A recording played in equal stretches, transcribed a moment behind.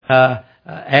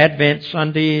Advent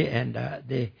Sunday, and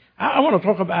I want to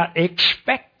talk about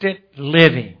expectant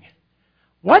living.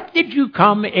 What did you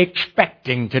come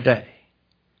expecting today?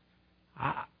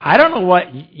 I don't know what,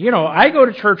 I go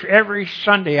to church every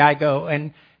Sunday I go,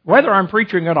 and whether I'm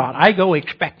preaching or not, I go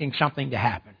expecting something to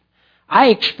happen. I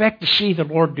expect to see the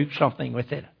Lord do something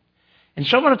with it. And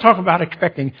so I want to talk about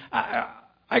expecting.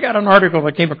 I got an article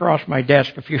that came across my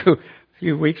desk a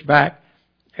few weeks back.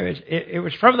 It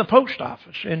was from the post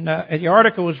office, and the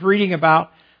article was reading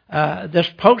about this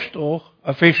postal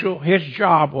official. His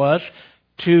job was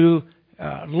to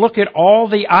look at all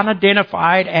the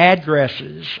unidentified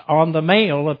addresses on the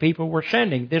mail that people were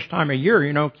sending. This time of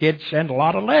year, kids send a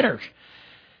lot of letters.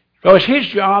 So it's his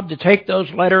job to take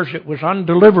those letters that was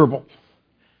undeliverable.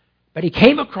 But he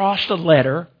came across a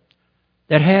letter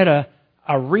that had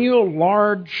a real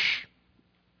large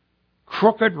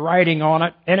crooked writing on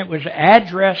it, and it was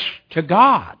addressed to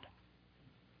God.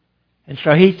 And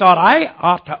so he thought, I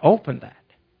ought to open that.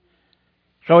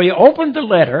 So he opened the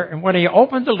letter, and when he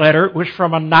opened the letter, it was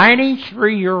from a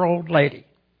 93-year-old lady.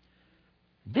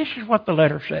 This is what the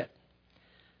letter said.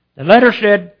 The letter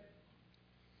said,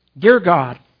 "Dear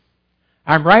God,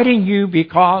 I'm writing you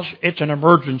because it's an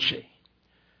emergency.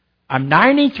 I'm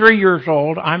 93 years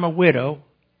old. I'm a widow.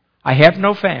 I have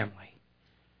no family.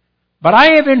 But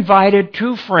I have invited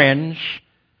 2 friends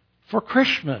for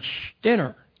Christmas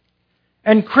dinner.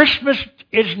 And Christmas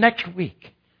is next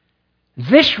week.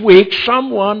 This week,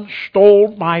 someone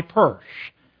stole my purse.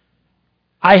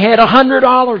 I had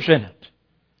 $100 in it.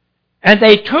 And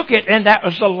they took it, and that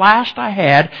was the last I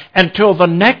had until the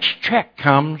next check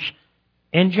comes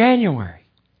in January.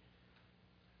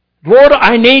 Lord,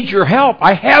 I need your help.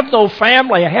 I have no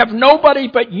family. I have nobody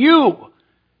but you.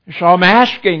 So I'm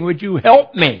asking, would you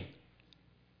help me?"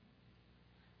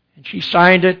 And she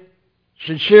signed it,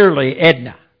 "Sincerely,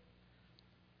 Edna."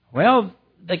 Well,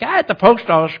 the guy at the post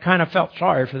office kind of felt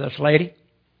sorry for this lady.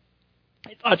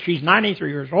 He thought, she's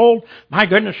 93 years old. My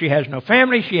goodness, she has no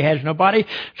family. She has nobody.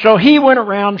 So he went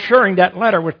around sharing that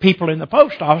letter with people in the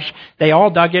post office. They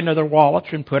all dug into their wallets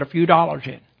and put a few dollars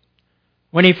in.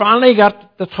 When he finally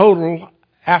got the total,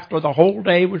 after the whole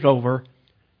day was over,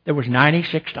 there was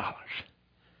 $96.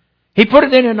 He put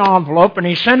it in an envelope and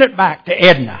he sent it back to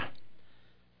Edna.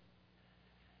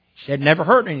 He said, never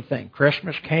heard anything.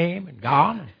 Christmas came and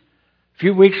gone. A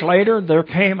few weeks later, there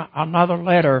came another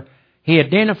letter he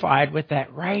identified with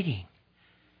that writing.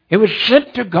 It was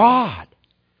sent to God.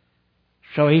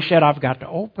 So he said, I've got to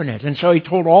open it. And so he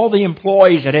told all the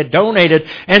employees that had donated,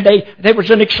 and there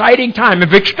was an exciting time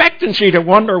of expectancy to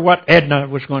wonder what Edna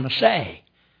was going to say.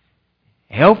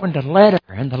 He opened the letter,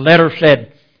 and the letter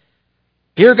said,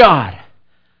 "Dear God,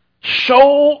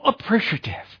 so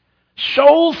appreciative,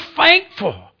 so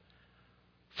thankful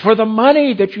for the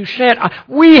money that you sent.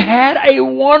 We had a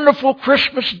wonderful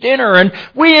Christmas dinner, and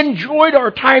we enjoyed our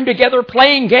time together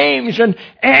playing games, and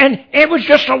it was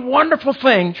just a wonderful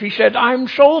thing." She said, "I'm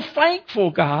so thankful,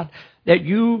 God, that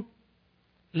you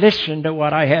listened to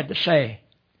what I had to say.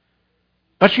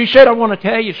 But," she said, "I want to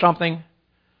tell you something.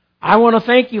 I want to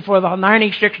thank you for the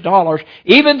 $96,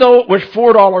 even though it was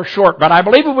 $4 short, but I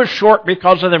believe it was short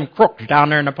because of them crooks down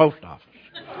there in the post office."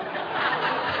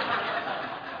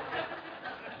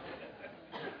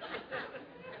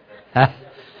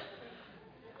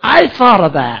 I thought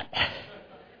of that.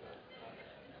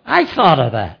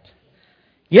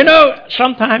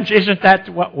 Sometimes isn't that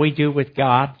what we do with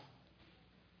God?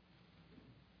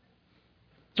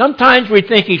 Sometimes we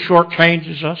think He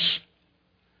shortchanges us.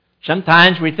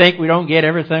 Sometimes we think we don't get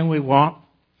everything we want.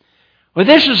 Well,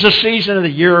 this is a season of the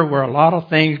year where a lot of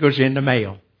things goes in the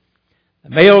mail. The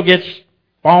mail gets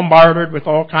bombarded with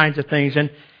all kinds of things. And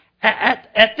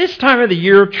at this time of the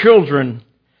year, children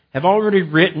have already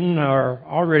written or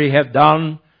already have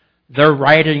done their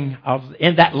writing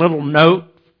in that little note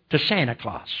to Santa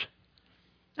Claus.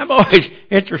 I'm always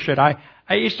interested. I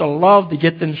used to love to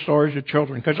get them stories of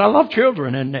children because I love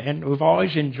children and we've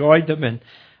always enjoyed them.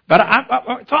 But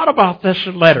I thought about this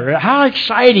letter, how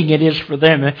exciting it is for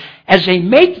them as they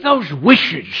make those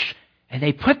wishes and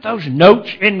they put those notes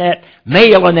in that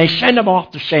mail and they send them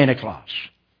off to Santa Claus.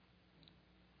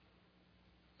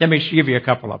 Let me give you a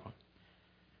couple of them.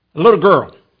 A little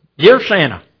girl, "Dear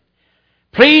Santa,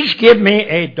 please give me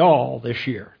a doll this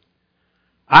year.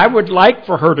 I would like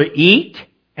for her to eat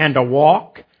and to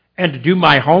walk and to do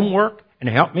my homework and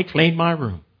to help me clean my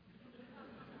room.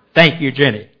 Thank you,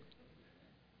 Jenny."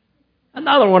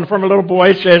 Another one from a little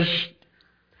boy says,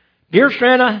 "Dear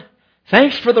Santa,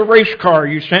 thanks for the race car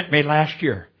you sent me last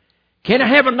year. Can I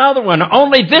have another one?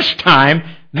 Only this time,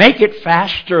 make it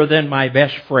faster than my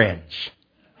best friend's."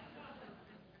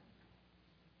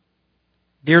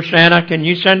 Dear Santa, can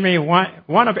you send me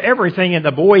one of everything in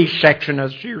the boys section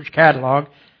of Sears catalog?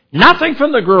 Nothing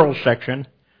from the girls section.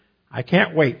 I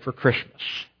can't wait for Christmas.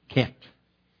 Can't.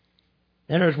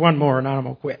 Then there's one more and I'm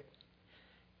going to quit.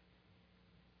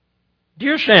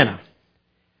 Dear Santa,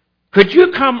 could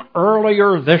you come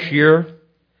earlier this year?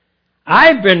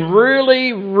 I've been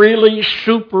really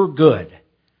super good.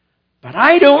 But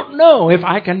I don't know if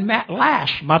I can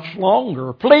last much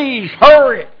longer. Please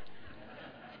hurry.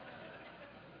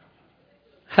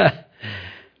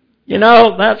 You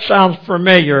know, that sounds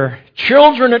familiar.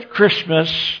 Children at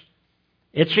Christmas,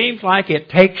 it seems like it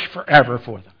takes forever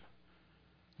for them.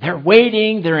 They're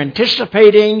waiting, they're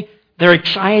anticipating, they're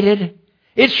excited.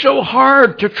 It's so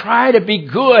hard to try to be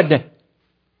good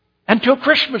until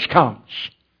Christmas comes.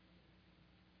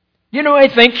 You know, I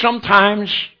think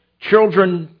sometimes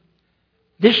children,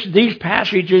 these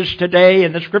passages today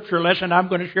in the scripture lesson I'm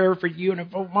going to share for you in a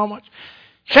few moments.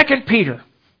 2 Peter.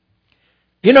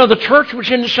 You know, the church was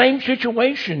in the same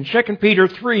situation. 2 Peter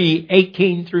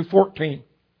 3:18 through 14.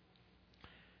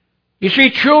 You see,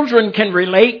 children can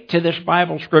relate to this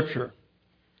Bible scripture.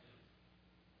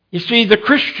 You see, the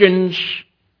Christians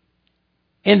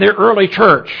in the early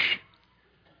church,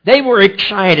 they were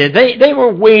excited. They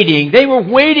were waiting. They were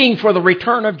waiting for the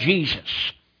return of Jesus.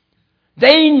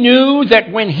 They knew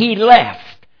that when He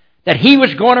left, that He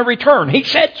was going to return. He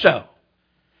said so.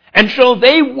 And so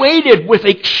they waited with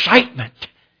excitement.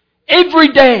 Every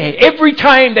day, every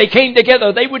time they came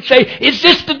together, they would say, is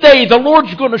this the day the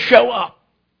Lord's going to show up?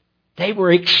 They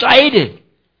were excited.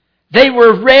 They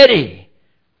were ready.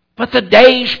 But the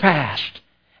days passed.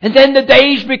 And then the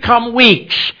days become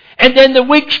weeks. And then the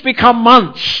weeks become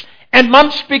months. And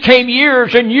months became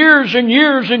years and years and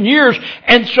years and years.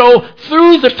 And so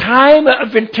through the time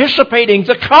of anticipating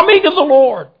the coming of the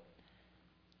Lord,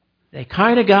 they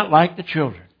kind of got like the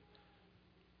children.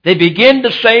 They begin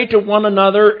to say to one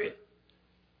another,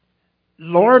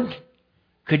 Lord,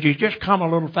 could you just come a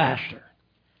little faster?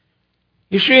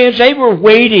 You see, as they were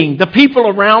waiting, the people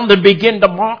around them began to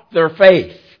mock their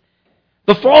faith.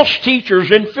 The false teachers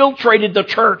infiltrated the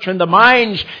church and the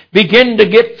minds began to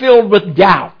get filled with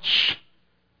doubts.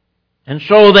 And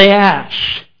so they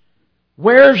asked,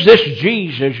 where's this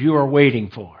Jesus you are waiting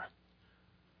for?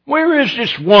 Where is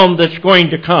this one that's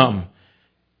going to come?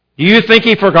 Do you think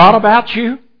He forgot about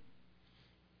you?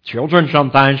 Children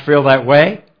sometimes feel that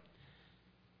way.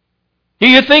 Do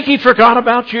you think He forgot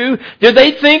about you? Do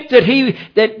they think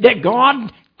that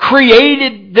God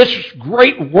created this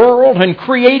great world and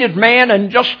created man and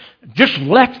just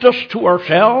left us to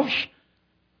ourselves?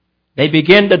 They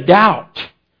begin to doubt.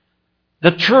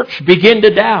 The church began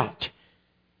to doubt.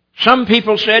 Some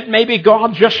people said maybe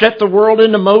God just set the world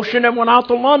into motion and went out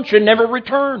to lunch and never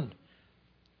returned.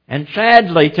 And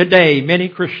sadly today many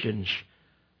Christians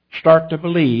start to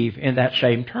believe in that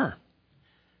same term.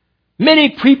 Many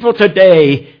people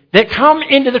today that come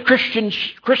into the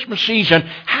Christmas season,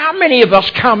 how many of us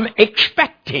come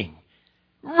expecting,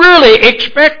 really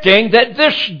expecting that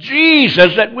this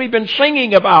Jesus that we've been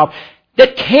singing about,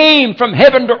 that came from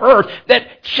heaven to earth, that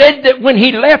said that when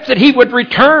He left that He would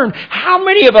return, how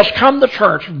many of us come to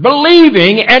church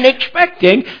believing and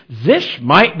expecting this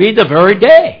might be the very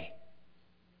day?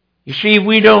 You see,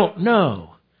 we don't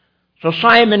know. So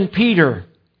Simon Peter,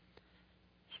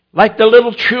 like the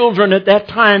little children at that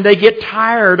time, they get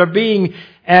tired of being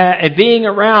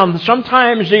around.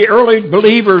 Sometimes the early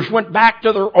believers went back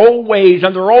to their old ways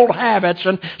and their old habits,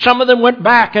 and some of them went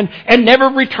back and never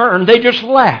returned. They just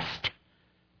left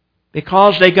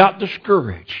because they got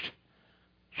discouraged.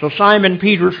 So Simon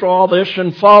Peter saw this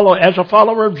and as a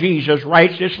follower of Jesus,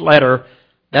 writes this letter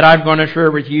that I'm going to share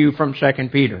with you from 2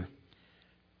 Peter.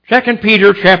 2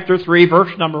 Peter chapter 3,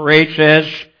 verse number 8 says,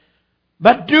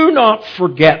 but do not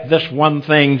forget this one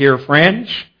thing, dear friends.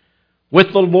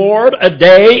 With the Lord, a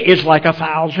day is like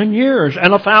 1,000 years,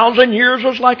 and 1,000 years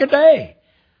is like a day.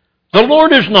 The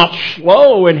Lord is not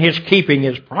slow in His keeping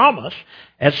His promise,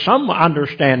 as some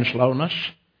understand slowness.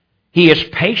 He is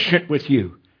patient with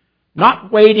you,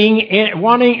 not wanting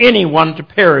anyone to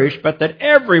perish, but that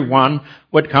everyone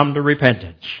would come to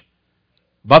repentance.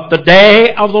 But the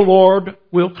day of the Lord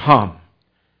will come.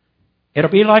 It'll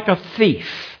be like a thief.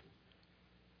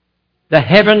 The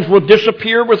heavens will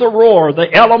disappear with a roar, the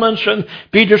elements and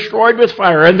be destroyed with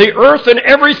fire, and the earth and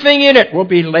everything in it will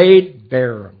be laid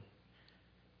bare.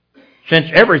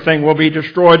 Since everything will be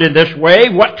destroyed in this way,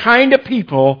 what kind of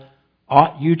people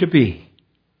ought you to be?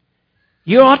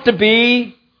 You ought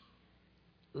to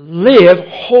live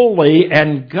holy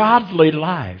and godly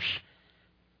lives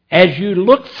as you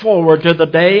look forward to the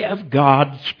day of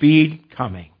God's speed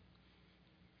coming.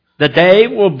 The day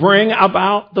will bring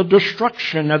about the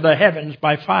destruction of the heavens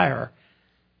by fire.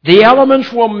 The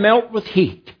elements will melt with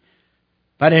heat.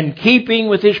 But in keeping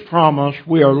with His promise,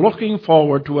 we are looking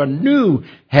forward to a new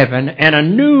heaven and a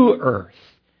new earth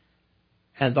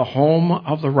and the home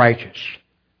of the righteous.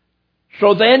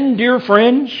 So then, dear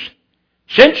friends,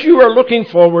 since you are looking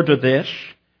forward to this,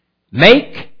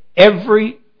 make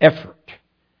every effort.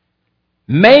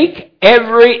 Make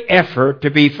every effort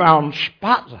to be found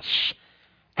spotless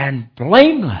and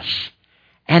blameless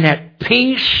and at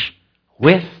peace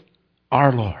with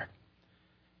our Lord.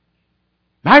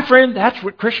 My friend, that's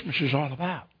what Christmas is all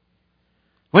about.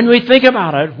 When we think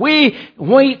about it, we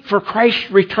wait for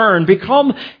Christ's return.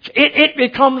 It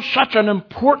becomes such an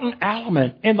important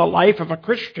element in the life of a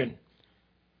Christian.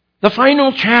 The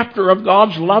final chapter of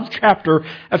God's love chapter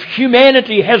of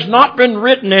humanity has not been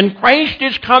written, and Christ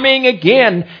is coming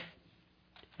again.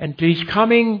 And He's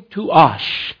coming to us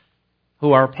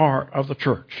who are part of the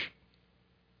church.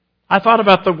 I thought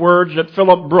about the words that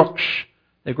Philip Brooks,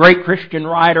 the great Christian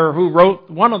writer who wrote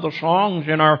one of the songs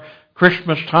in our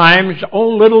Christmas times, O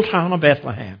Little Town of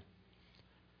Bethlehem.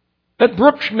 But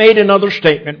Brooks made another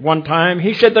statement one time.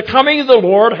 He said, the coming of the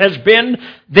Lord has been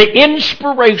the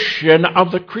inspiration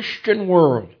of the Christian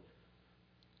world.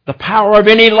 The power of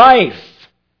any life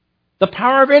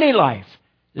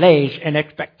lays in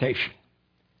expectation.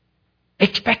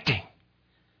 Expecting.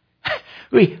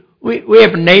 We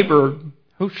have a neighbor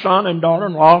whose son and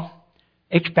daughter-in-law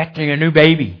expecting a new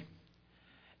baby.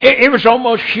 It was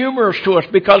almost humorous to us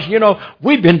because,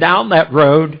 we've been down that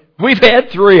road. We've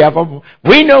had 3 of them.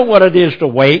 We know what it is to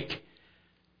wait.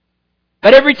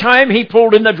 But every time he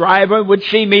pulled in the driveway, would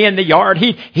see me in the yard,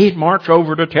 he'd march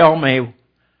over to tell me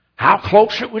how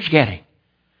close it was getting.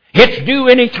 It's due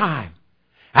any time.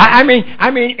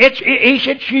 He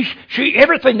said she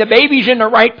everything, the baby's in the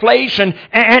right place and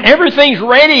everything's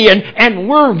ready and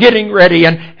we're getting ready.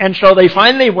 And so they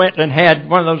finally went and had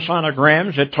one of those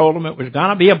sonograms that told them it was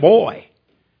going to be a boy.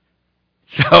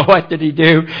 So what did he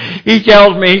do? He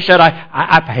tells me, he said,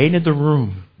 I painted the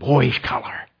room boy's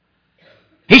color.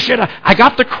 He said, I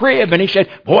got the crib, and he said,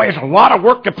 boy, it's a lot of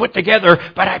work to put together,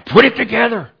 but I put it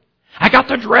together. I got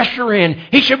the dresser in.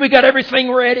 He said, we got everything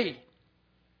ready.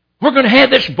 We're going to have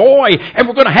this boy, and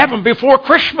we're going to have him before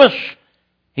Christmas.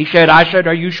 He said, I said,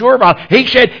 are you sure about it? He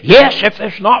said, yes, if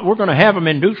it's not, we're going to have him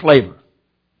induced labor.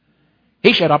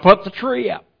 He said, I put the tree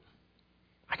up.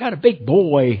 I got a big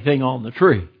boy thing on the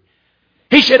tree.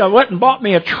 He said, I went and bought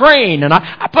me a train, and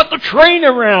I put the train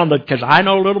around it, because I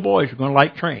know little boys are going to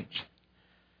like trains.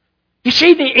 You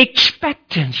see, the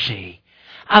expectancy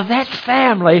of that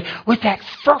family with that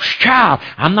first child.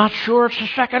 I'm not sure it's the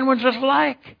second one's as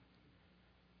like.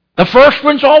 The first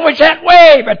one's always that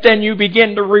way, but then you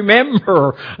begin to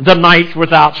remember the nights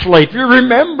without sleep. You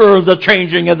remember the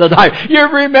changing of the diet. You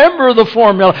remember the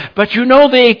formula, but you know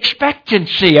the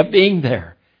expectancy of being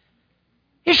there.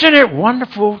 Isn't it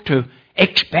wonderful to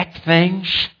expect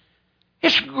things?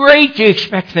 It's great to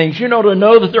expect things, to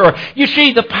know that there are. You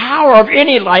see, the power of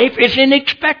any life is in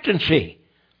expectancy.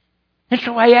 And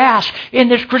so I ask in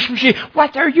this Christmas year,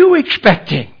 what are you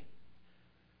expecting?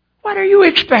 What are you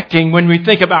expecting when we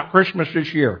think about Christmas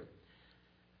this year?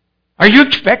 Are you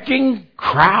expecting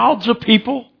crowds of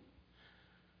people?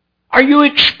 Are you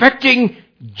expecting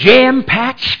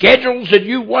jam-packed schedules that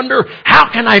you wonder, how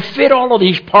can I fit all of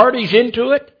these parties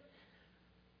into it?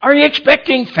 Are you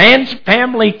expecting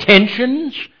family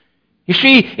tensions? You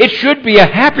see, it should be a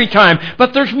happy time,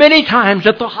 but there's many times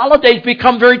that the holidays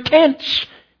become very tense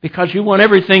because you want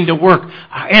everything to work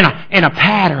in a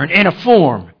pattern, in a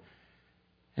form.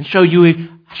 And so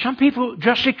some people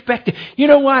just expect it. You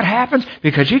know what happens?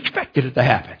 Because you expected it to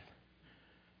happen.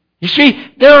 You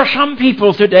see, there are some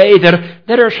people today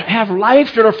that have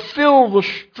lives that are filled with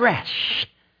stress.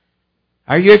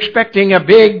 Are you expecting a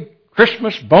big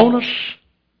Christmas bonus?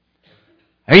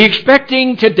 Are you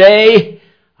expecting today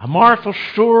a Martha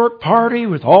Stewart party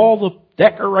with all the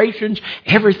decorations,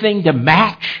 everything to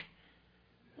match?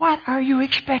 What are you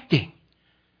expecting?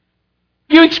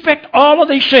 You expect all of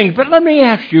these things, but let me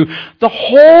ask you, the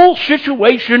whole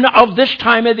situation of this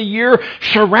time of the year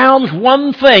surrounds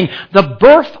one thing, the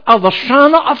birth of the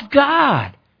Son of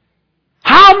God.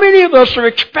 How many of us are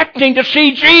expecting to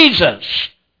see Jesus?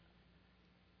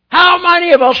 How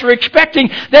many of us are expecting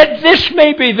that this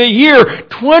may be the year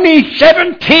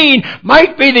 2017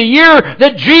 might be the year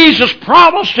that Jesus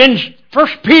promised in 1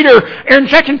 Peter and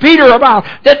 2 Peter about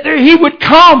that He would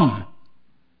come?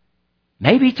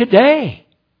 Maybe today.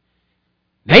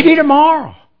 Maybe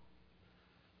tomorrow.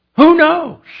 Who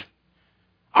knows?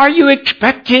 Are you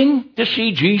expecting to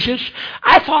see Jesus?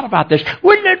 I thought about this.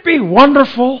 Wouldn't it be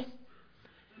wonderful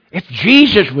if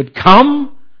Jesus would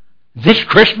come this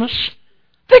Christmas?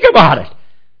 Think about it.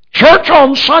 Church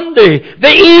on Sunday,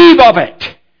 the eve of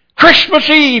it. Christmas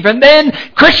Eve, and then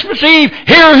Christmas Eve,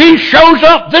 here He shows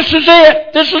up. This is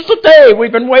it. This is the day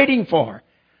we've been waiting for.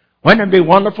 Wouldn't it be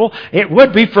wonderful? It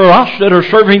would be for us that are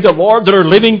serving the Lord, that are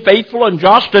living faithful and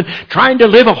just and trying to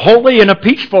live a holy and a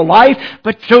peaceful life,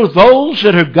 but to those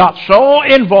that have got so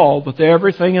involved with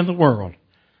everything in the world,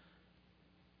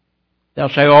 they'll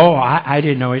say, oh, I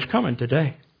didn't know He's coming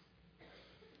today.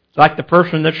 It's like the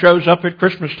person that shows up at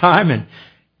Christmas time and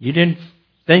you didn't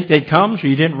think they'd come, so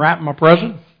you didn't wrap them a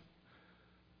present.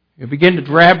 You begin to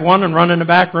grab one and run in the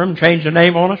back room and change the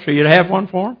name on it so you'd have one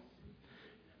for them.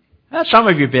 Now, some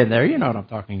of you have been there. You know what I'm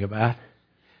talking about.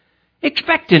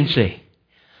 Expectancy.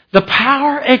 The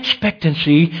power of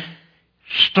expectancy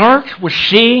starts with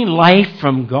seeing life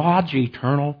from God's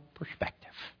eternal perspective.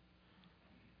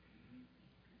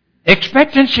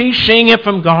 Expectancy, seeing it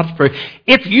from God's perspective.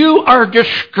 If you are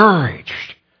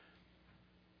discouraged,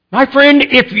 my friend,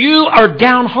 if you are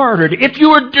downhearted, if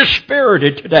you are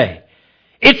dispirited today,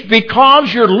 it's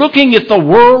because you're looking at the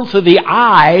world through the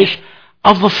eyes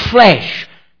of the flesh,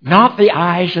 not the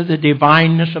eyes of the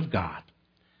divineness of God.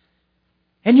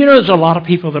 And you know there's a lot of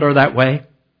people that are that way.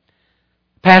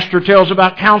 Pastor tells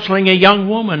about counseling a young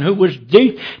woman who was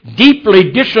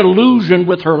deeply disillusioned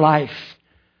with her life.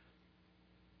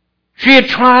 She had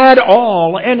tried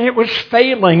all, and it was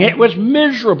failing. It was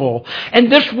miserable.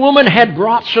 And this woman had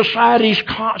brought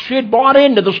she had bought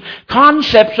into the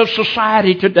concepts of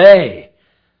society today.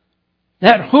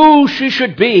 That who she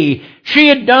should be. She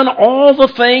had done all the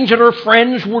things that her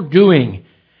friends were doing.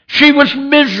 She was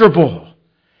miserable.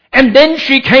 And then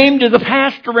she came to the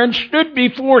pastor and stood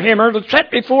before him, or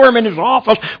sat before him in his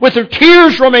office with her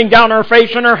tears running down her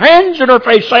face and her hands in her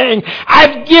face saying,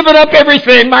 I've given up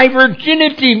everything, my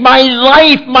virginity, my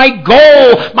life, my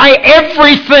goal, my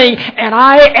everything, and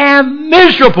I am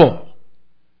miserable.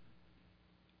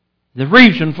 The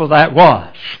reason for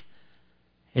that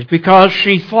is because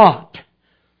she thought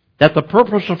that the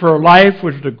purpose of her life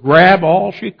was to grab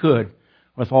all she could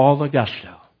with all the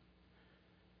gusto.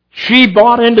 She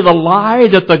bought into the lie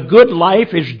that the good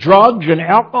life is drugs and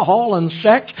alcohol and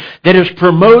sex that is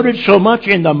promoted so much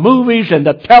in the movies and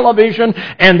the television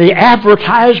and the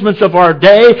advertisements of our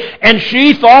day. And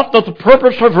she thought that the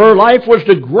purpose of her life was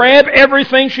to grab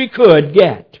everything she could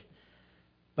get.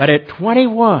 But at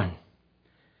 21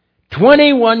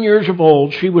 years of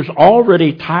old, she was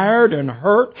already tired and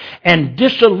hurt and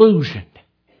disillusioned.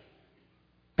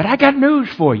 But I got news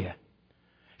for you.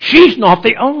 She's not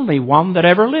the only one that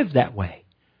ever lived that way.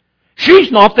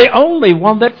 She's not the only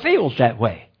one that feels that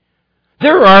way.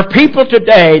 There are people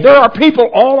today, there are people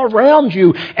all around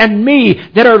you and me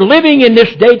that are living in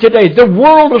this day today, the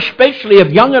world especially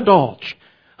of young adults,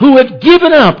 who have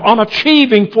given up on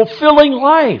achieving fulfilling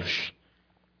lives.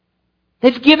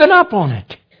 They've given up on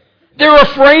it. They're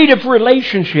afraid of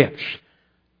relationships.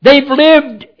 They've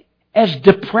lived as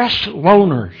depressed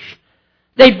loners.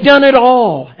 They've done it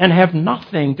all and have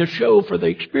nothing to show for the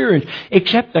experience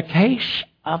except the case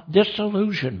of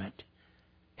disillusionment.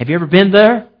 Have you ever been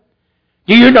there?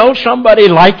 Do you know somebody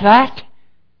like that?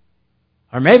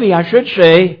 Or maybe I should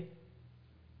say,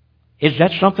 is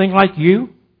that something like you?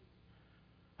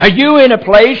 Are you in a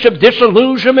place of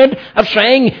disillusionment, of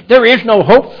saying, there is no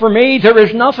hope for me, there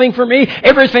is nothing for me,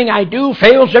 everything I do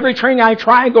fails, everything I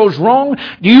try goes wrong?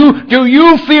 Do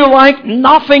you feel like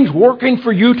nothing's working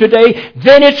for you today?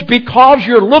 Then it's because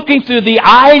you're looking through the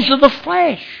eyes of the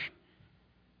flesh.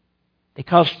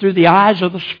 Because through the eyes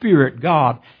of the Spirit,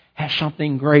 God has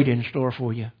something great in store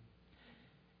for you.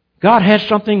 God has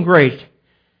something great.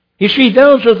 You see,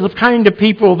 those are the kind of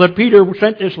people that Peter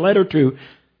sent this letter to.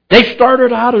 They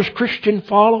started out as Christian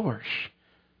followers.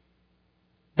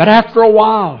 But after a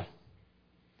while,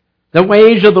 the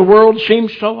ways of the world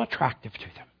seemed so attractive to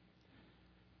them.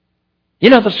 You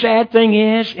know, the sad thing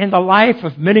is, in the life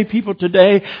of many people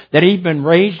today that have been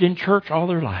raised in church all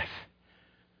their life,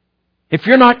 if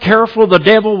you're not careful, the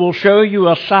devil will show you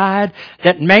a side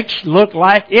that makes it look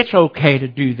like it's okay to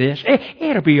do this.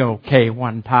 It'll be okay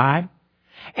one time.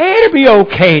 It'll be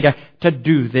okay to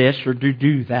do this or to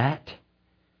do that.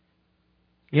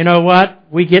 You know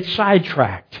what? We get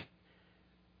sidetracked.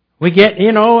 We get,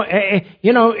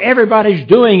 everybody's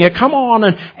doing it. Come on,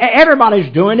 and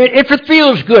everybody's doing it. If it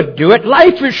feels good, do it.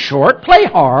 Life is short. Play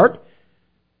hard.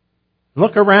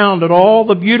 Look around at all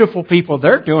the beautiful people.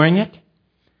 They're doing it.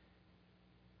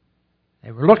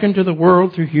 They were looking to the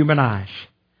world through human eyes.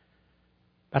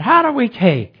 But how do we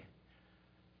take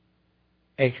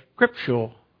a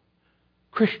scriptural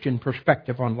Christian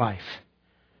perspective on life?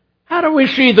 How do we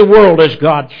see the world as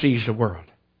God sees the world?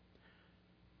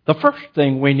 The first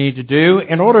thing we need to do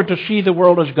in order to see the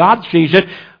world as God sees it,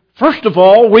 first of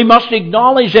all, we must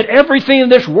acknowledge that everything in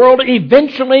this world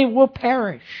eventually will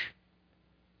perish.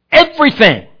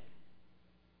 Everything.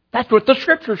 That's what the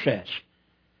Scripture says.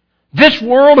 This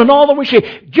world and all that we see.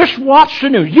 Just watch the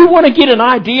news. You want to get an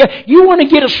idea, you want to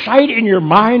get a sight in your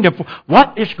mind of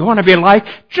what it's going to be like,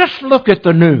 just look at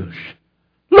the news.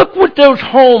 Look what those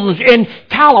homes in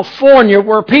California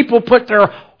where people put their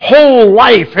whole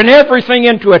life and everything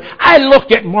into it. I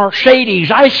looked at Mercedes.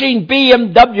 I seen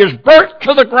BMWs burnt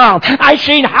to the ground. I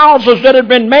seen houses that had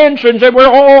been mansions that were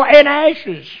all in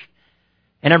ashes.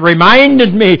 And it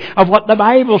reminded me of what the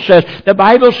Bible says. The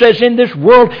Bible says in this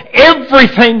world,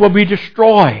 everything will be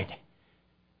destroyed.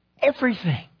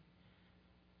 Everything.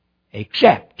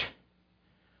 Except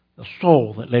the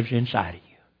soul that lives inside of you.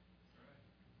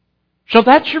 So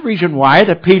that's the reason why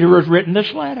that Peter has written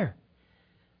this letter.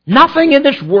 Nothing in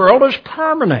this world is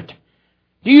permanent.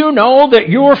 Do you know that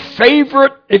your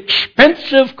favorite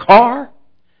expensive car,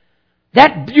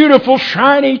 that beautiful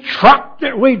shiny truck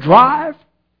that we drive,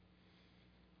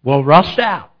 will rust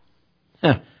out?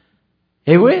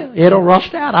 It will. It'll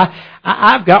rust out.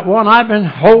 I've got one I've been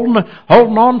holding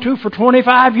on to for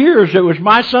 25 years. It was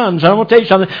my son's. I'm going to tell you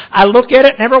something. I look at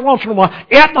it and every once in a while,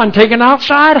 it hasn't taken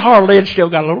outside hardly. It's still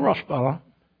got a little rust on it.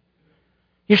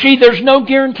 You see, there's no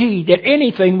guarantee that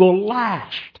anything will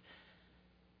last.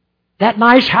 That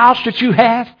nice house that you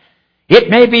have, it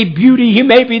may be beauty, it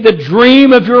may be the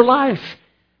dream of your life.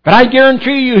 But I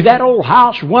guarantee you that old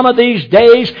house, one of these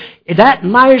days, that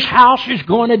nice house is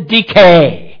going to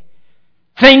decay.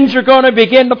 Things are going to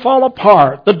begin to fall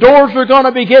apart. The doors are going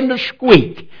to begin to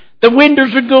squeak. The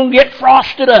windows are going to get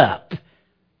frosted up.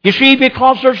 You see,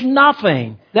 because there's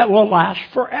nothing that will last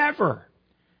forever.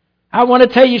 I want to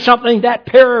tell you something, that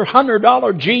pair of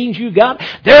 $100 jeans you got,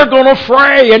 they're going to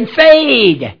fray and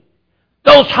fade.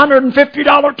 Those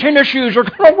 $150 tennis shoes are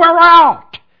going to wear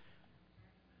out.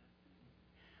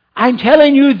 I'm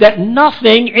telling you that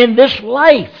nothing in this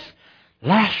life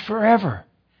lasts forever.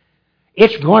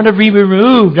 It's going to be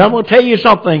removed. I'm going to tell you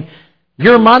something.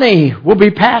 Your money will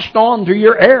be passed on to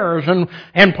your heirs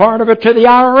and part of it to the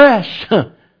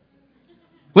IRS.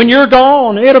 When you're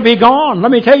gone, it'll be gone. Let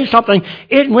me tell you something.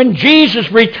 When Jesus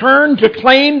returned to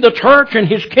claim the church and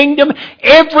His kingdom,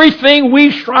 everything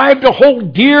we strive to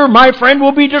hold dear, my friend,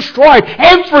 will be destroyed.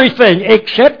 Everything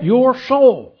except your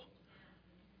soul.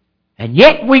 And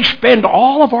yet we spend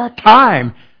all of our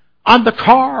time on the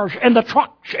cars and the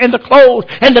trucks and the clothes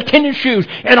and the tennis shoes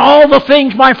and all the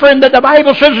things, my friend, that the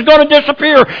Bible says is going to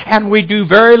disappear. And we do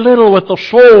very little with the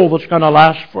soul that's going to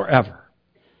last forever.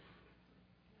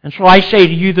 And so I say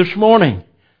to you this morning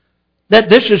that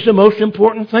this is the most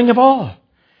important thing of all.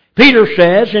 Peter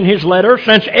says in his letter,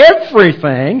 since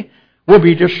everything will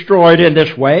be destroyed in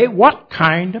this way, what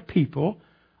kind of people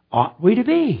ought we to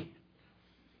be?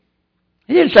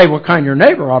 He didn't say what kind your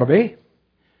neighbor ought to be,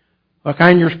 what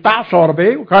kind your spouse ought to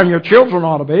be, what kind your children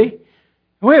ought to be.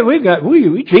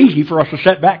 It's easy for us to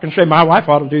sit back and say, my wife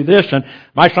ought to do this, and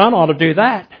my son ought to do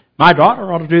that, my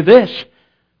daughter ought to do this.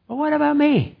 But what about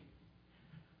me?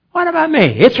 What about me?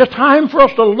 It's a time for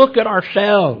us to look at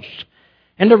ourselves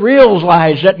and to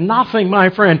realize that nothing, my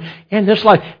friend, in this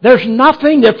life, there's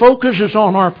nothing that focuses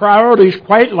on our priorities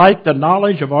quite like the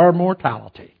knowledge of our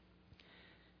mortality.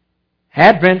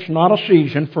 Advent's not a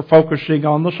season for focusing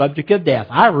on the subject of death.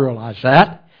 I realize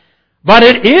that. But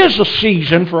it is a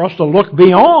season for us to look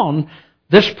beyond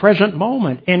this present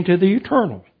moment into the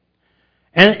eternal.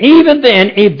 And even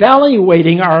then,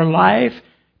 evaluating our life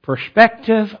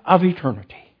perspective of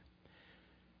eternity.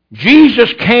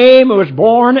 Jesus came and was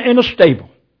born in a stable.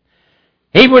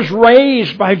 He was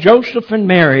raised by Joseph and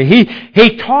Mary.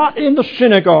 He taught in the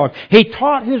synagogue. He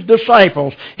taught His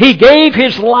disciples. He gave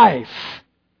His life.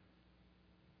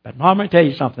 But now let me tell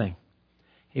you something.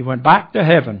 He went back to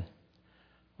heaven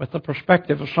with the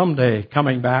perspective of someday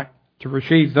coming back to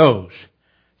receive those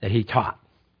that He taught.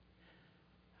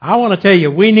 I want to tell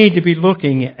you, we need to be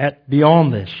looking at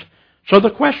beyond this. So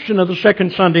the question of the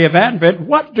second Sunday of Advent,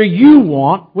 what do you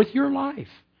want with your life?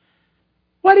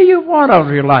 What do you want out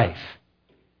of your life?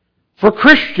 For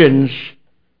Christians,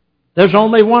 there's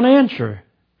only one answer.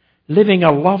 Living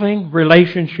a loving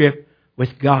relationship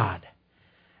with God.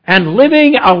 And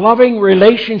living a loving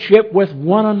relationship with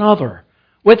one another.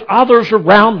 With others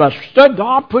around us. So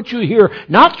God put you here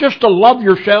not just to love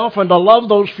yourself and to love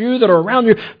those few that are around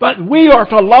you, but we are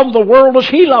to love the world as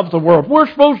He loved the world. We're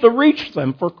supposed to reach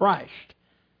them for Christ.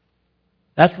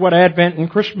 That's what Advent and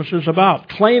Christmas is about.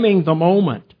 Claiming the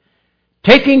moment.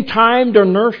 Taking time to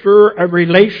nurture a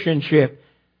relationship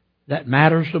that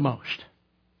matters the most.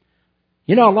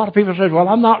 You know, a lot of people say, well,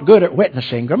 I'm not good at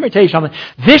witnessing. Let me tell you something.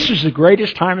 This is the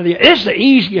greatest time of the year. This is the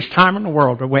easiest time in the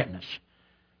world to witness.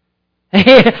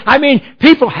 I mean,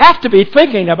 people have to be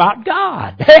thinking about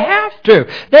God. They have to.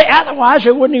 Otherwise,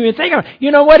 they wouldn't even think of it.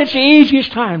 You know what? It's the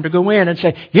easiest time to go in and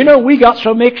say, you know, we got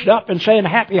so mixed up in saying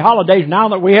Happy Holidays now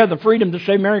that we have the freedom to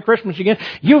say Merry Christmas again.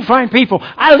 You'll find people,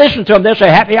 I listen to them, they'll say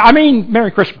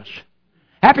Merry Christmas.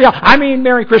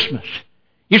 Merry Christmas.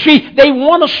 You see, they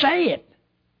want to say it,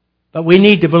 but we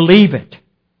need to believe it.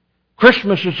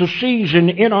 Christmas is a season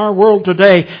in our world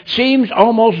today seems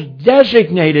almost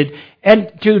designated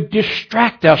and to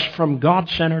distract us from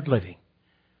God-centered living.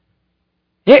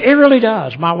 It really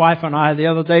does. My wife and I the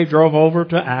other day drove over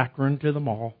to Akron to the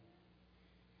mall.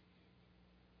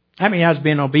 I was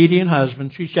being an obedient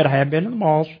husband. She said I hadn't been in the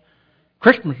malls.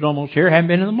 Christmas is almost here. I hadn't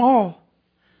been in the mall.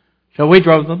 So we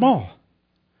drove to the mall.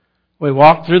 We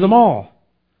walked through the mall.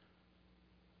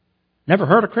 Never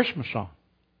heard a Christmas song.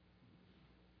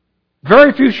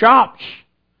 Very few shops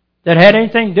that had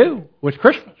anything to do with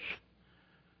Christmas.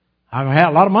 I had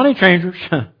a lot of money changers.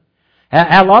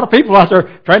 Had a lot of people out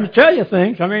there trying to tell you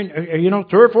things. 3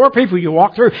 or 4 people you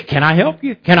walk through. Can I help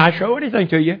you? Can I show anything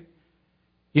to you?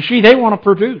 You see, they want to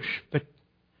produce. But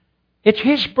it's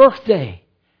His birthday.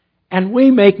 And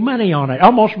we make money on it.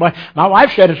 Almost my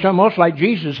wife said it's almost like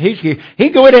Jesus.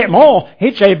 He'd go in that mall.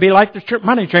 He'd say it'd be like the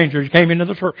money changers came into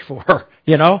the church for,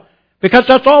 because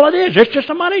that's all it is. It's just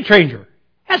a money changer. It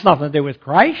has nothing to do with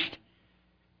Christ.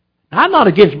 I'm not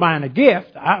against buying a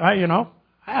gift.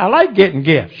 I like getting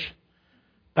gifts.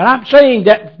 But I'm saying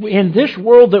that in this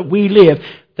world that we live,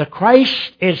 the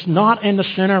Christ is not in the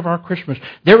center of our Christmas.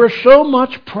 There is so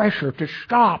much pressure to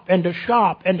shop and to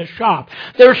shop and to shop.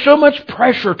 There's so much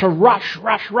pressure to rush,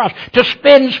 to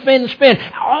spend.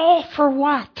 All for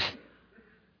what?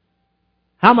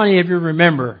 How many of you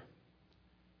remember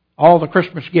all the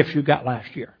Christmas gifts you got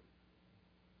last year?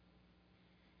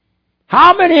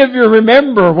 How many of you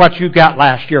remember what you got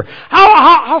last year?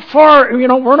 How far,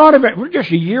 we're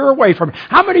just a year away from it.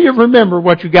 How many of you remember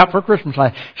what you got for Christmas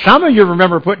last year? Some of you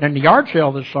remember putting in the yard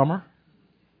sale this summer.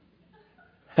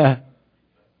 We had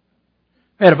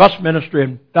a bus ministry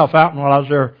in Bell Fountain while I was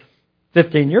there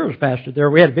 15 years, pastored there.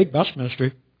 We had a big bus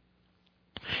ministry.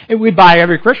 And we'd buy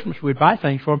every Christmas, we'd buy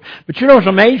things for them. But it's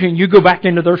amazing, you go back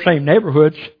into their same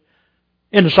neighborhoods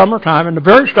in the summertime, and the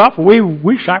very stuff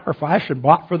we sacrificed and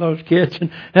bought for those kids,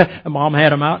 and Mom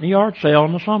had them out in the yard sale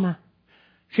in the summer.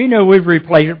 She knew we'd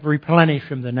replenish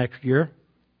them the next year.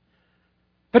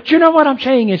 But what I'm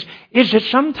saying is that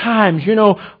sometimes,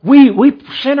 we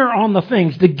center on the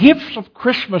things. The gifts of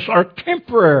Christmas are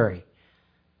temporary.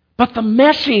 But the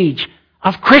message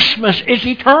of Christmas is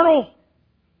eternal.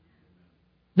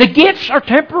 The gifts are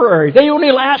temporary. They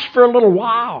only last for a little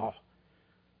while.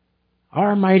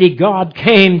 Our mighty God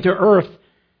came to earth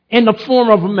in the form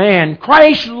of a man.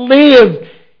 Christ lived.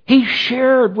 He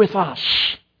shared with us.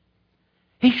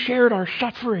 He shared our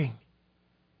suffering.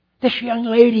 This young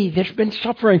lady that's been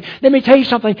suffering, let me tell you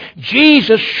something.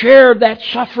 Jesus shared that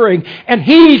suffering, and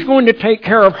He's going to take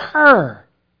care of her.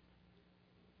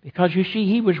 Because you see,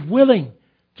 He was willing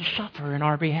to suffer in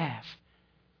our behalf.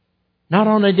 Not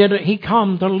only did He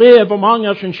come to live among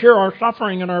us and share our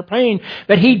suffering and our pain,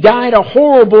 but He died a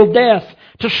horrible death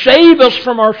to save us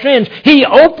from our sins. He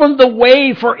opened the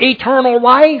way for eternal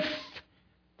life,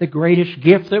 the greatest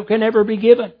gift that can ever be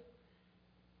given.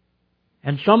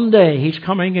 And someday He's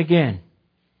coming again.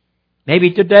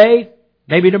 Maybe today,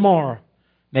 maybe tomorrow,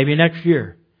 maybe next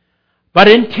year. But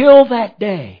until that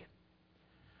day,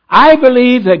 I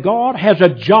believe that God has a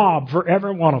job for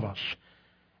every one of us.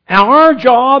 Now, our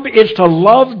job is to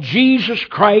love Jesus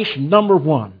Christ, number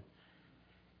one.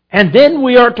 And then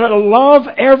we are to love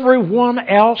everyone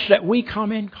else that we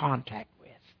come in contact with.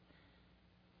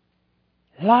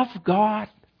 Love God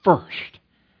first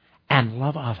and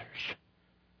love others.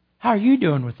 How are you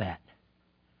doing with that?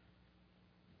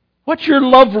 What's your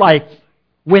love life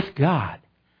with God?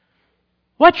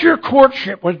 What's your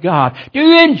courtship with God? Do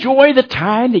you enjoy the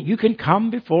time that you can come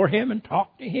before Him and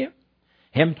talk to Him?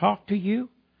 Him talk to you?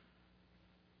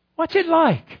 What's it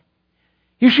like?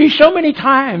 You see, so many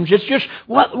times it's just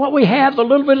what we have, a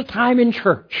little bit of time in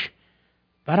church.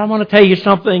 But I want to tell you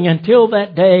something, until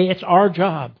that day, it's our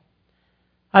job.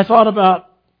 I thought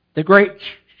about the great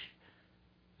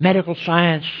medical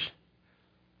science,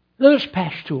 Louis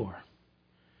Pasteur.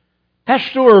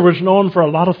 Pasteur was known for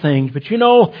a lot of things, but he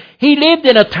lived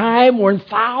in a time when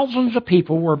thousands of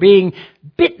people were being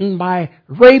bitten by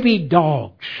rabid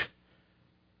dogs.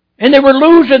 And they were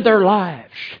losing their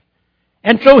lives.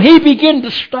 And so he began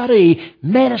to study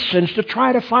medicines to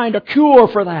try to find a cure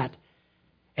for that.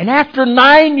 And after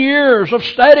 9 years of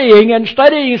studying and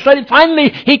studying and studying, finally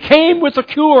he came with a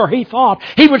cure, he thought.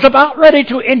 He was about ready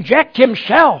to inject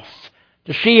himself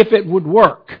to see if it would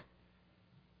work.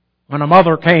 When a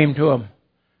mother came to him,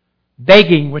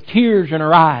 begging with tears in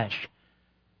her eyes.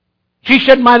 She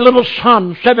said, "My little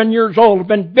son, 7 years old, has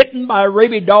been bitten by a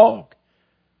rabid dog.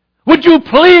 Would you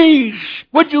please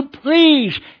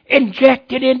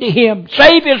inject it into him,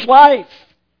 save his life?"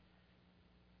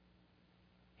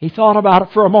 He thought about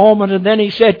it for a moment, and then he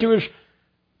said to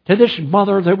this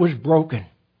mother that was broken,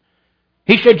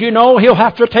 he said, "He'll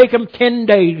have to take him 10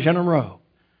 days in a row.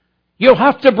 You'll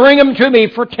have to bring him to me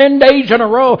for 10 days in a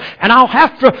row, and I'll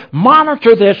have to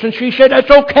monitor this." And she said,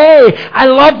 "It's okay. I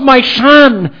love my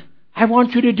son. I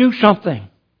want you to do something."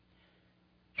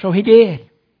 So he did.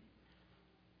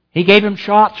 He gave him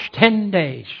shots 10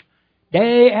 days,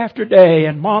 day after day,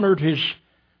 and monitored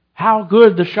how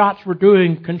good the shots were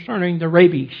doing concerning the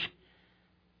rabies.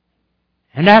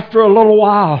 And after a little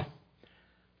while,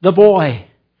 the boy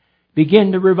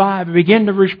began to revive, began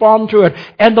to respond to it,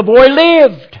 and the boy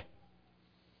lived.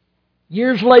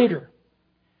 Years later,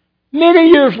 many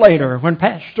years later, when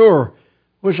Pastor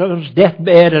was on his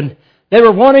deathbed and they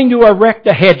were wanting to erect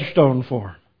a headstone for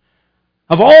him,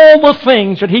 of all the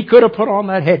things that he could have put on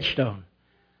that headstone,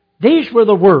 these were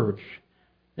the words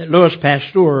that Louis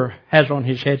Pasteur has on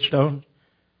his headstone.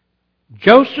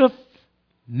 Joseph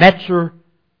Metzer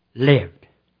lived.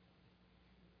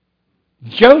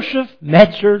 Joseph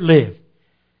Metzer lived.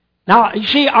 Now, you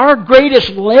see, our greatest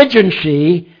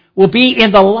legacy will be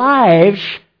in the lives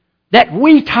that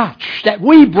we touch, that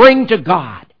we bring to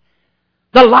God.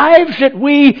 The lives that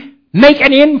we make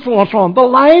an influence on. The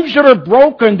lives that are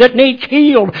broken, that need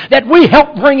healed, that we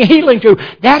help bring healing to.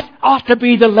 That ought to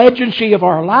be the legacy of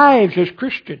our lives as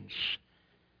Christians.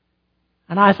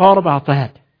 And I thought about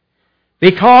that.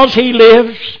 Because he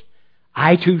lives,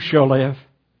 I too shall live.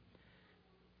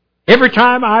 Every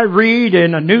time I read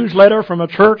in a newsletter from a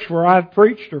church where I've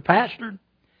preached or pastored,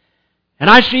 and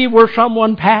I see where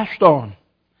someone passed on,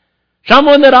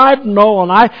 someone that I've known,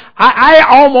 I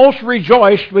almost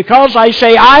rejoice because I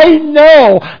say, I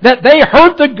know that they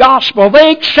heard the gospel. They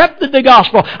accepted the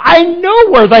gospel. I know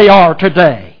where they are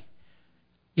today.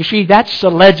 You see, that's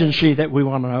the legacy that we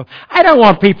want to know. I don't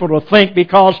want people to think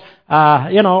because,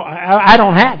 I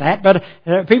don't have that,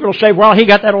 but people say, well, he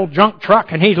got that old junk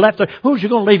truck and he left it. Who's he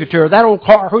going to leave it to? Or that old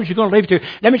car, who's he going to leave it to?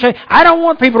 Let me say, I don't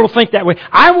want people to think that way.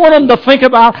 I want them to think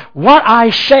about what I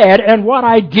said and what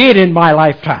I did in my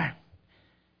lifetime.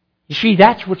 You see,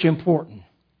 that's what's important.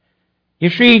 You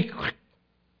see,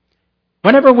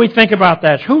 whenever we think about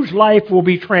that, whose life will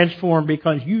be transformed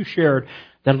because you shared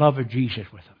the love of Jesus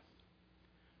with them?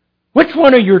 Which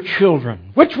one of your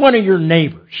children? Which one of your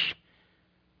neighbors?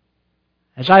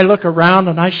 As I look around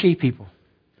and I see people,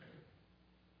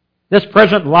 this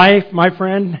present life, my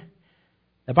friend,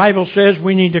 the Bible says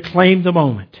we need to claim the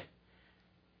moment.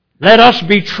 Let us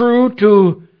be true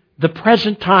to the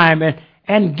present time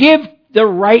and give the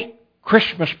right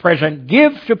Christmas present.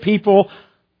 Give to people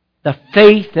the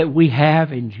faith that we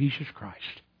have in Jesus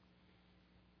Christ.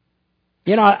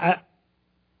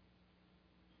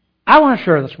 I want to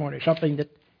share this morning something that,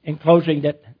 in closing,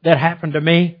 that happened to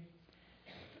me.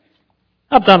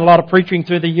 I've done a lot of preaching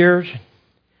through the years.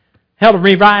 Held a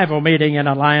revival meeting in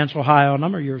Alliance, Ohio, a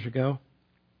number of years ago.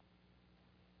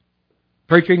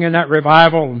 Preaching in that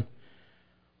revival. And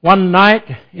one night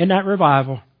in that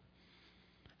revival,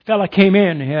 a fellow came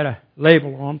in. He had a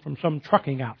label on from some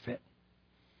trucking outfit.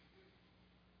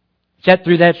 Sat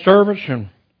through that service and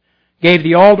gave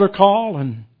the altar call.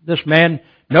 And this man,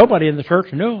 nobody in the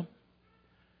church knew him.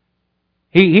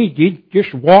 He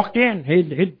just walked in.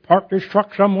 He'd parked his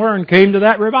truck somewhere and came to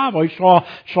that revival. He saw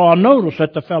a notice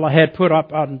that the fellow had put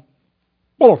up on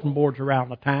bulletin boards around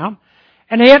the town.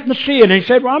 And he happened to see it, and he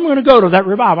said, well, I'm going to go to that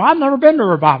revival. I've never been to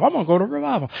revival. I'm going to go to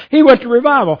revival. He went to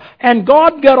revival, and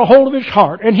God got a hold of his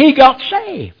heart, and he got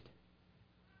saved.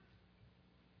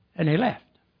 And he left.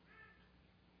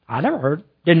 I never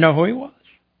didn't know who he was.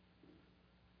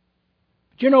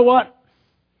 But you know what?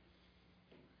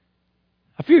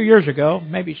 A few years ago,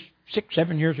 maybe 6,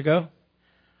 7 years ago,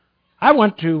 I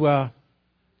went to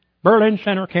Berlin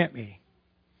Center camp meeting,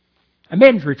 a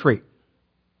men's retreat.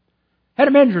 Had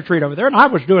a men's retreat over there, and I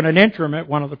was doing an interim at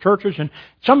one of the churches, and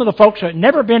some of the folks had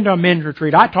never been to a men's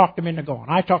retreat. I talked them into going.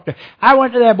 I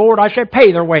went to that board. I said,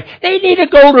 pay their way. They need to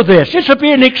go to this. This will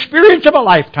be an experience of a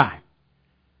lifetime.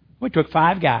 We took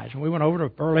 5 guys, and we went over to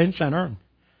Berlin Center,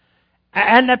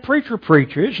 and the preacher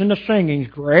preaches, and the singing's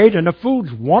great, and the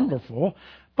food's wonderful.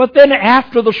 But then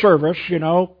after the service,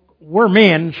 we're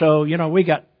men, so, we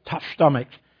got tough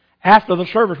stomachs. After the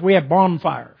service, we have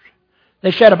bonfires.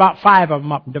 They set about 5 of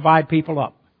them up and divide people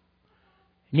up.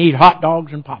 You need hot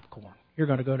dogs and popcorn. You're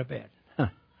going to go to bed.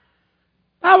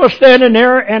 I was standing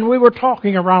there and we were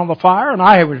talking around the fire and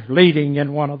I was leading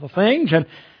in one of the things and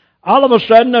all of a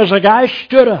sudden there's a guy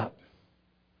stood up.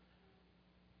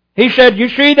 He said, "You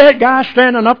see that guy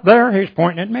standing up there?" He's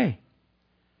pointing at me.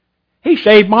 "He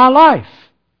saved my life."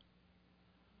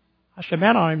 I said,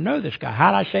 "Man, I don't even know this guy.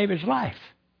 How did I save his life?"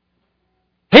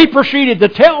 He proceeded to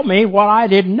tell me what I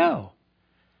didn't know.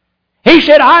 He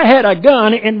said, "I had a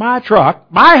gun in my truck.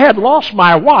 I had lost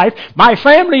my wife. My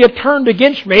family had turned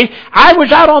against me. I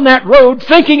was out on that road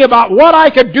thinking about what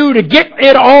I could do to get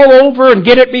it all over and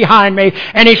get it behind me."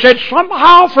 And he said,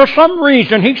 somehow, for some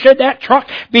reason, he said that truck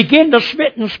began to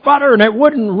spit and sputter and it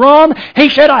wouldn't run. He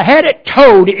said, "I had it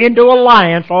towed into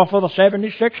Alliance off of the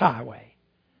 76 highway."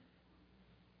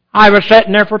 I was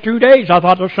sitting there for 2 days. I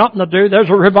thought there's something to do. There's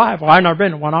a revival. I've never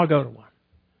been to one. I'll go to one.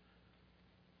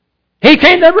 He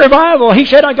came to the revival. He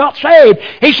said, "I got saved."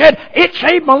 He said, "It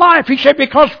saved my life." He said,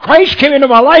 "Because Christ came into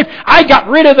my life, I got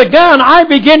rid of the gun. I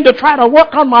began to try to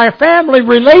work on my family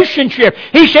relationship."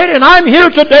 He said, "And I'm here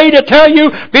today to tell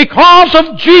you, because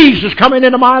of Jesus coming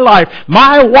into my life,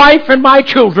 my wife and my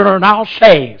children are now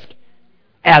saved.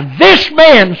 And this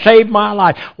man saved my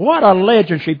life." What a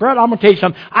legend. See, brother, I'm going to tell you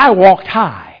something. I walked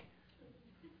high.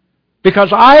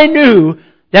 Because I knew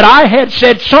that I had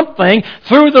said something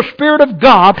through the Spirit of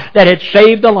God that had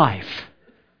saved a life.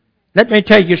 Let me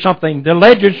tell you something. The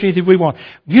legacy that we want.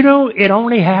 You know, it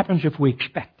only happens if we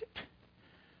expect it.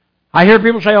 I hear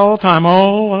people say all the time,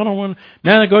 "Oh, I don't want to,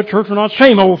 now they go to church and not the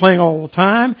same old thing all the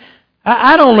time."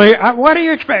 What do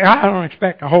you expect? I don't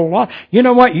expect a whole lot. You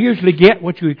know what? You usually get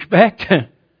what you expect.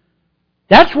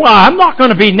 That's why I'm not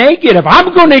going to be negative.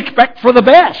 I'm going to expect for the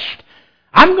best.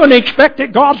 I'm going to expect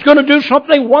that God's going to do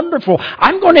something wonderful.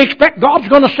 I'm going to expect God's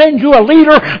going to send you a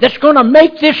leader that's going to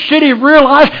make this city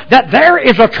realize that there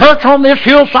is a church on this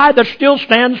hillside that still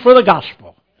stands for the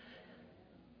gospel.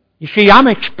 You see, I'm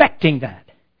expecting that.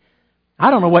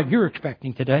 I don't know what you're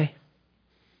expecting today.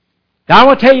 Now, I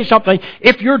want to tell you something.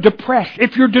 If you're depressed,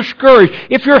 if you're discouraged,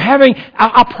 if you're having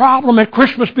a problem at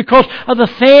Christmas because of the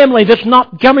family that's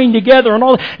not coming together and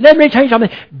all that, let me tell you something.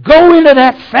 Go into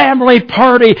that family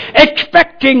party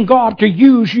expecting God to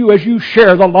use you as you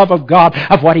share the love of God,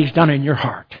 of what He's done in your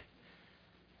heart.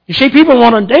 You see, people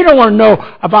they don't want to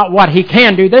know about what He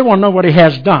can do. They want to know what He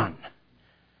has done.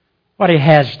 What He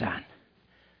has done.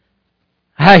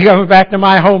 I go back to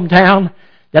my hometown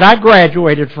that I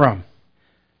graduated from.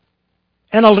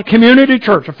 In a community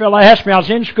church, a fellow asked me, I was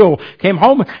in school, came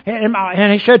home,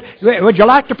 and he said, "Would you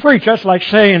like to preach?" That's like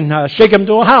saying, "Shake him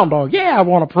to a hound dog." Yeah, I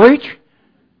want to preach.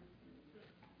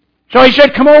 So he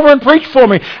said, "Come over and preach for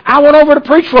me." I went over to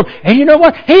preach for him. And you know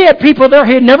what? He had people there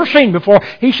he had never seen before.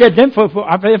 He said, "Them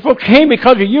folks came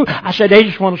because of you." I said, "They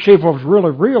just want to see if it was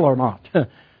really real or not."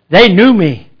 They knew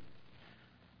me.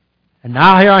 And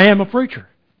now here I am, a preacher.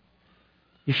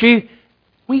 You see,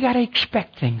 we got to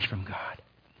expect things from God.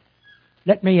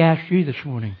 Let me ask you this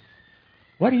morning,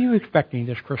 what are you expecting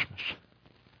this Christmas?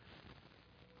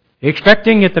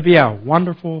 Expecting it to be a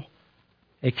wonderful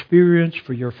experience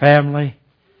for your family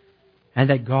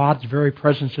and that God's very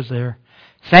presence is there.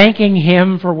 Thanking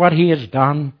Him for what He has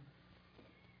done,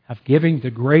 of giving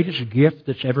the greatest gift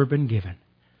that's ever been given,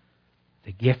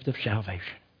 the gift of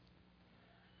salvation.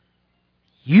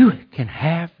 You can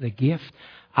have the gift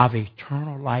of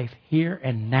eternal life here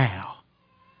and now.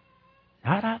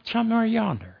 Not out somewhere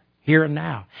yonder. Here and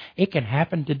now. It can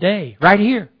happen today. Right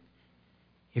here.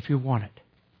 If you want it.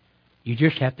 You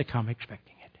just have to come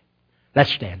expecting it.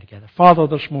 Let's stand together. Father,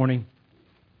 this morning,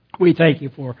 we thank You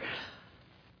for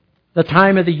the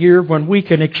time of the year when we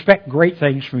can expect great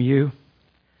things from You.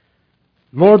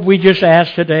 Lord, we just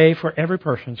ask today for every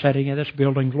person sitting in this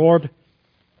building, Lord,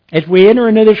 as we enter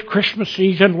into this Christmas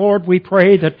season, Lord, we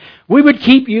pray that we would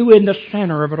keep You in the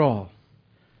center of it all.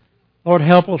 Lord,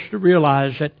 help us to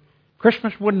realize that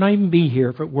Christmas wouldn't even be here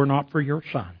if it were not for Your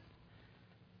Son,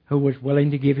 who was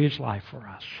willing to give His life for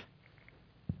us.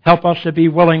 Help us to be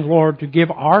willing, Lord, to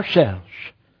give ourselves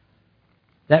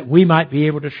that we might be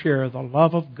able to share the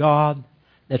love of God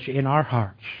that's in our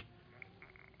hearts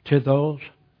to those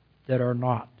that are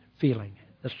not feeling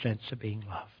the sense of being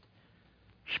loved.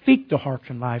 Speak to hearts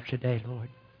and lives today, Lord.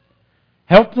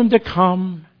 Help them to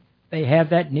come. They have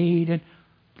that need, and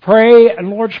pray, and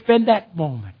Lord, spend that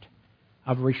moment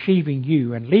of receiving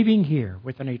You and leaving here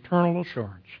with an eternal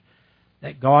assurance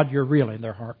that, God, You're real in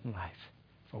their heart and life.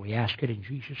 For we ask it in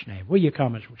Jesus' name. Will you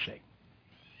come as we sing?